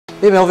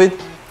Hey Melvin,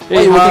 what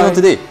are you working on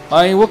today?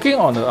 I'm working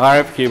on the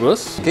RF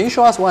cables. Can you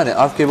show us what an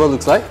RF cable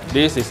looks like?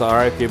 This is the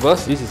RF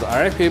cables. This is the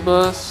RF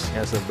cables.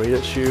 There's a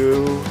braided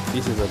shoe.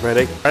 This is a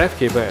braided RF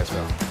cable as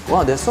well.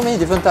 Wow, there's so many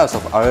different types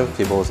of RF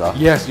cables.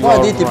 Yes, you what are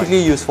are they right. typically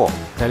used for?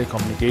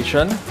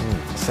 Telecommunication,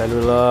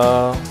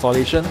 cellular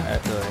installation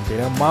at the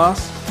antenna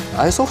mast.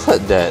 I also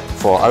heard that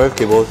for RF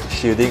cables,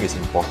 shielding is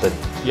important.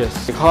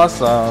 Yes, because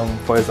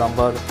for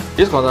example,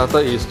 this conductor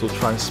is to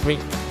transmit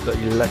the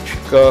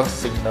electrical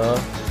signal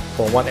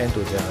from one end to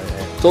the other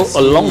end. So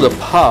along the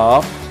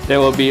path,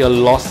 there will be a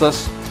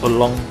losses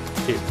along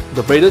it.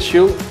 The braided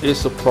shield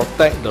is to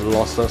protect the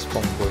losses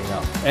from going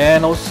up.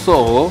 And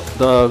also,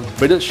 the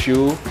braided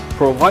shield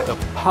provide a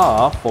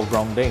path for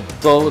grounding.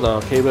 So the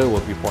cable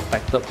will be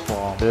protected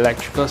from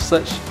electrical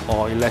surge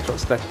or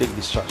electrostatic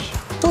discharge.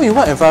 So in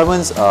what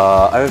environments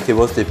are RF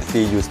cables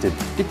typically used in?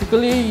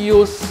 Typically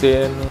used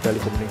in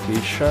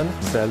telecommunication,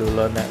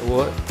 cellular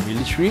network,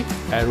 military,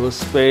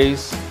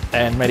 aerospace,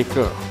 and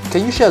medical.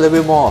 Can you share a little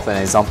bit more of an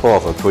example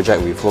of a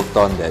project we've worked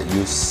on that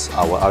use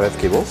our RF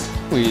cables?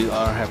 We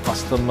have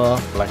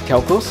customers like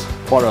telcos,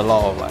 bought a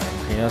lot of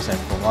engineers and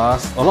from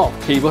us, a lot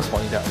of cables for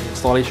their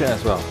installation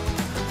as well.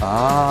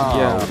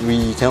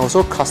 We can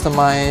also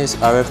customize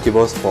RF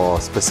cables for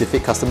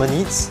specific customer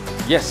needs?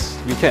 Yes,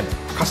 we can.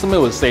 Customer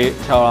will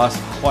tell us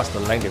what's the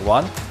length they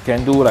want.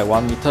 Can do like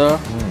 1 meter,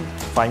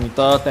 5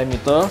 meter, 10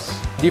 meters.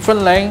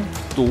 Different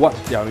length to what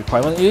their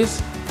requirement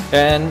is.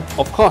 And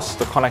of course,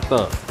 the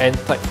connector,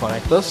 N-type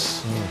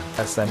connectors,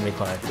 assembly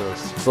connectors.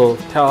 So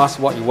tell us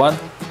what you want,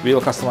 we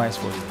will customize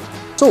for you.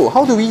 So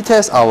how do we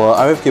test our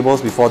RF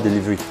cables before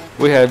delivery?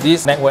 We have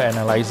this network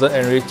analyzer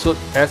Enrichute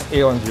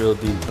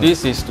SA10D.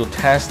 This is to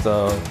test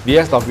the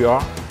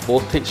VSWR,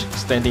 voltage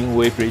standing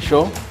wave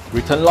ratio,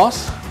 return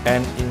loss,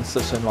 and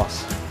insertion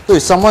loss. So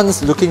if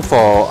someone's looking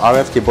for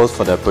RF cables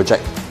for their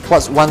project,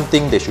 what's one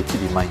thing they should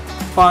keep in mind?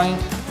 Find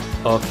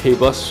a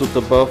cable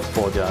suitable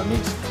for their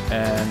needs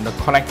and the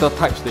connector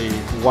types they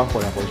want for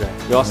their project.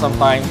 Because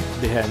sometimes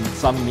they have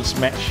some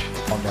mismatch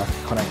on their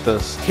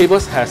connectors.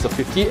 Cables has a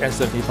 50 and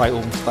 75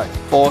 ohms type.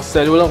 For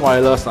cellular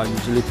wireless are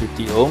usually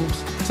 50 ohms.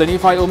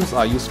 75 ohms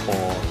are used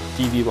for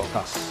TV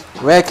broadcasts.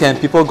 Where can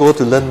people go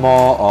to learn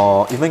more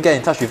or even get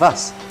in touch with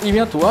us?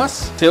 Email to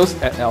us,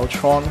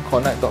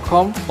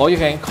 sales@eltronconnect.com, or you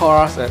can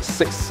call us at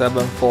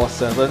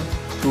 6747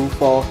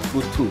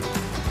 2422.